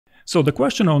So the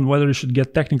question on whether you should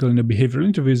get technical in a behavioral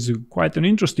interview is quite an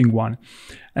interesting one.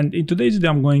 And in today's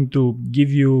video, I'm going to give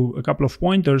you a couple of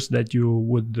pointers that you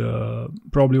would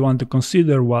probably want to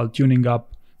consider while tuning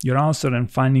up your answer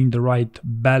and finding the right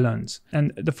balance.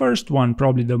 And the first one,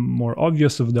 probably the more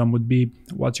obvious of them, would be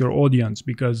what's your audience?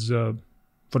 Because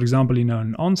for example, in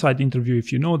an on-site interview,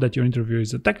 if you know that your interview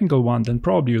is a technical one, then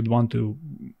probably you'd want to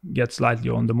get slightly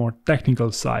on the more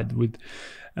technical side with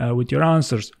your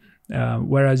answers.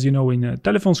 Whereas, in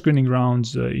telephone screening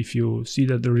rounds, if you see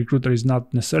that the recruiter is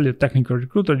not necessarily a technical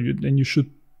recruiter, then you should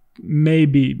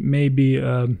maybe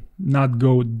not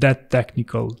go that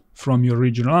technical from your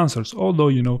original answers.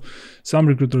 Although, some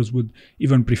recruiters would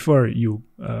even prefer you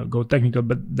go technical,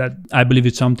 but that, I believe,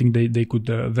 it's something they could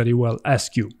very well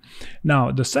ask you.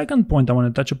 Now, the second point I want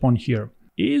to touch upon here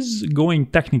is going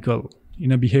technical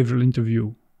in a behavioral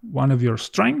interview one of your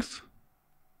strengths?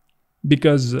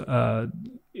 Because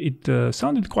it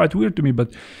sounded quite weird to me,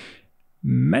 but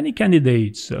many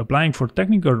candidates applying for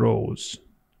technical roles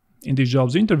in these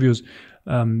jobs interviews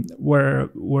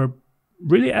were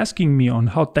really asking me on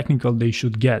how technical they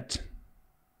should get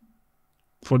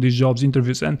for these jobs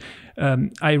interviews. And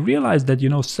I realized that,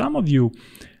 some of you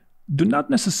do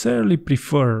not necessarily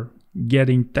prefer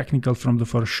getting technical from the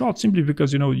first shot, simply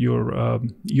because,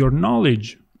 your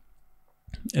knowledge,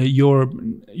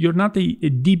 you're not a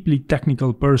deeply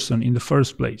technical person in the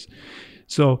first place.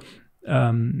 So,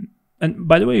 and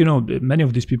by the way, many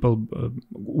of these people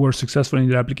were successful in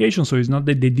their application, so it's not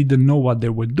that they didn't know what they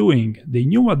were doing. They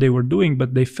knew what they were doing,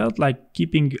 but they felt like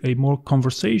keeping a more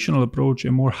conversational approach,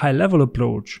 a more high-level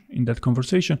approach in that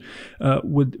conversation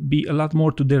would be a lot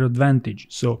more to their advantage.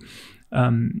 So,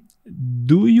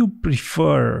 do you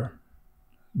prefer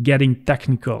getting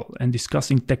technical and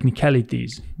discussing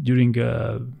technicalities during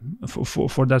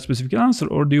for that specific answer,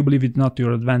 or do you believe it's not to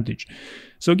your advantage?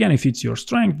 So again, if it's your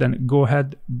strength, then go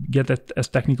ahead, get it as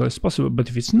technical as possible. But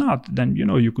if it's not, then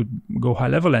you could go high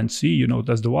level and see,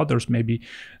 test the waters. Maybe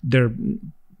they're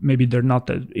not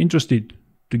interested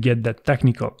to get that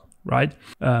technical, right?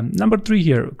 Number 3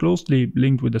 here, closely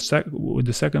linked with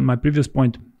the second, my previous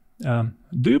point.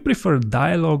 Do you prefer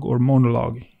dialogue or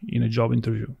monologue in a job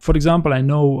interview? For example, I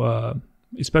know,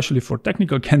 especially for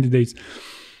technical candidates,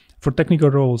 for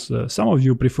technical roles, some of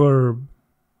you prefer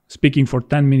speaking for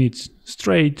 10 minutes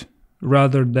straight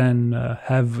rather than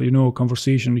have, a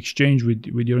conversation exchange with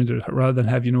your interview, rather than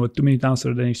have, a 2-minute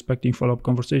answer, then expecting follow-up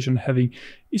conversation, having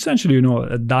essentially,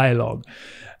 a dialogue.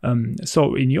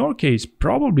 So in your case,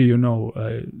 probably,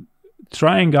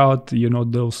 trying out,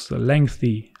 those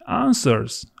lengthy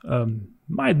answers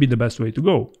might be the best way to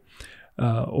go.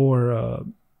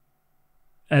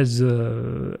 As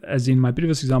in my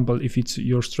previous example, if it's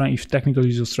your strength, if technical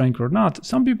is your strength or not,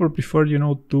 some people prefer,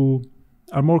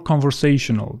 are more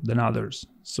conversational than others.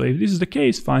 So if this is the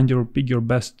case, pick your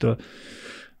best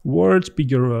words,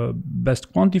 pick your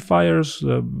best quantifiers,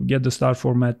 get the star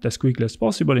format as quickly as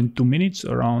possible in 2 minutes,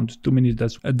 around 2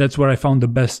 minutes. That's where I found the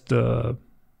best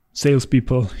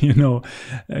salespeople,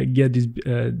 get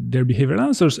their behavioral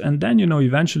answers, and then,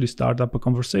 eventually start up a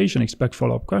conversation, expect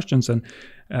follow-up questions, and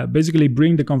basically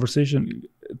bring the conversation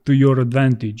to your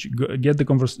advantage. Get the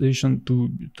conversation to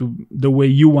the way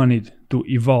you want it to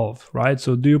evolve, right?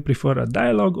 So do you prefer a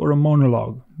dialogue or a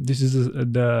monologue? This is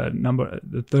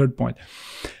the third point.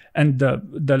 And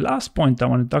the last point I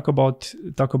want to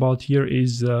talk about here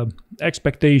is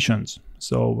expectations.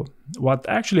 So what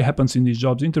actually happens in these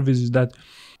jobs interviews is that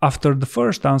after the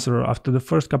first answer, after the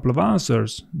first couple of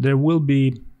answers, there will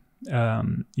be,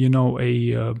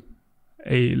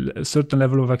 a certain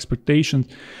level of expectation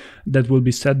that will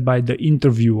be set by the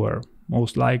interviewer,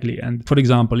 most likely. And for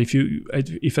example,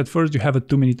 if at first you have a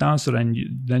 2-minute answer and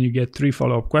then you get 3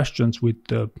 follow-up questions with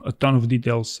a ton of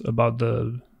details about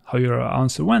how your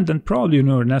answer went, then probably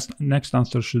your next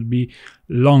answer should be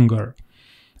longer,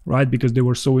 right? Because they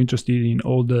were so interested in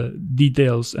all the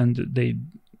details, and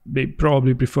they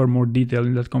probably prefer more detail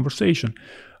in that conversation.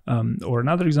 Or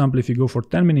another example, if you go for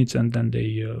 10 minutes and then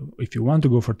if you want to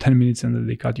go for 10 minutes and then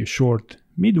they cut you short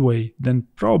midway, then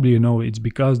probably, it's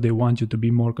because they want you to be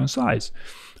more concise.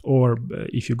 Or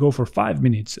if you go for 5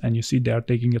 minutes and you see they are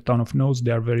taking a ton of notes,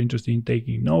 they are very interested in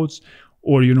taking notes,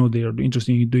 or, they are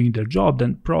interested in doing their job,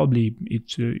 then probably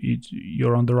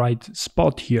you're on the right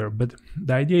spot here. But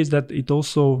the idea is that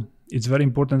it's very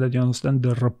important that you understand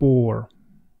the rapport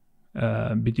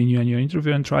between you and your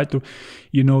interviewer, and try to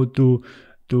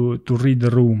read the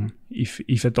room,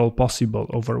 if at all possible,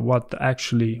 over what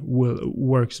actually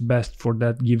works best for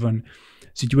that given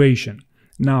situation.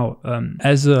 Now,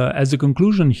 as a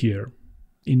conclusion here,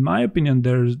 in my opinion,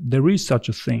 there is such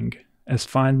a thing as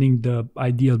finding the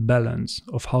ideal balance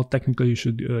of how technical you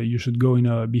should go in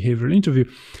a behavioral interview.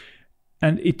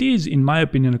 And it is, in my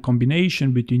opinion, a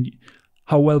combination between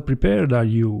how well prepared are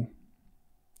you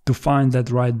to find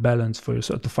that right balance for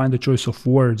yourself, to find the choice of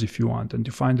words if you want, and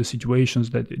to find the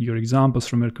situations that your examples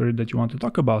from your career that you want to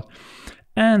talk about.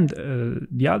 And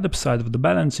the other side of the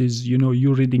balance is,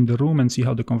 you reading the room and see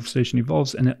how the conversation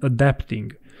evolves and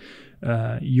adapting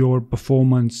your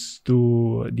performance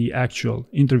to the actual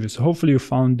interview. So hopefully you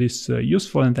found this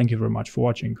useful, and thank you very much for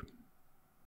watching.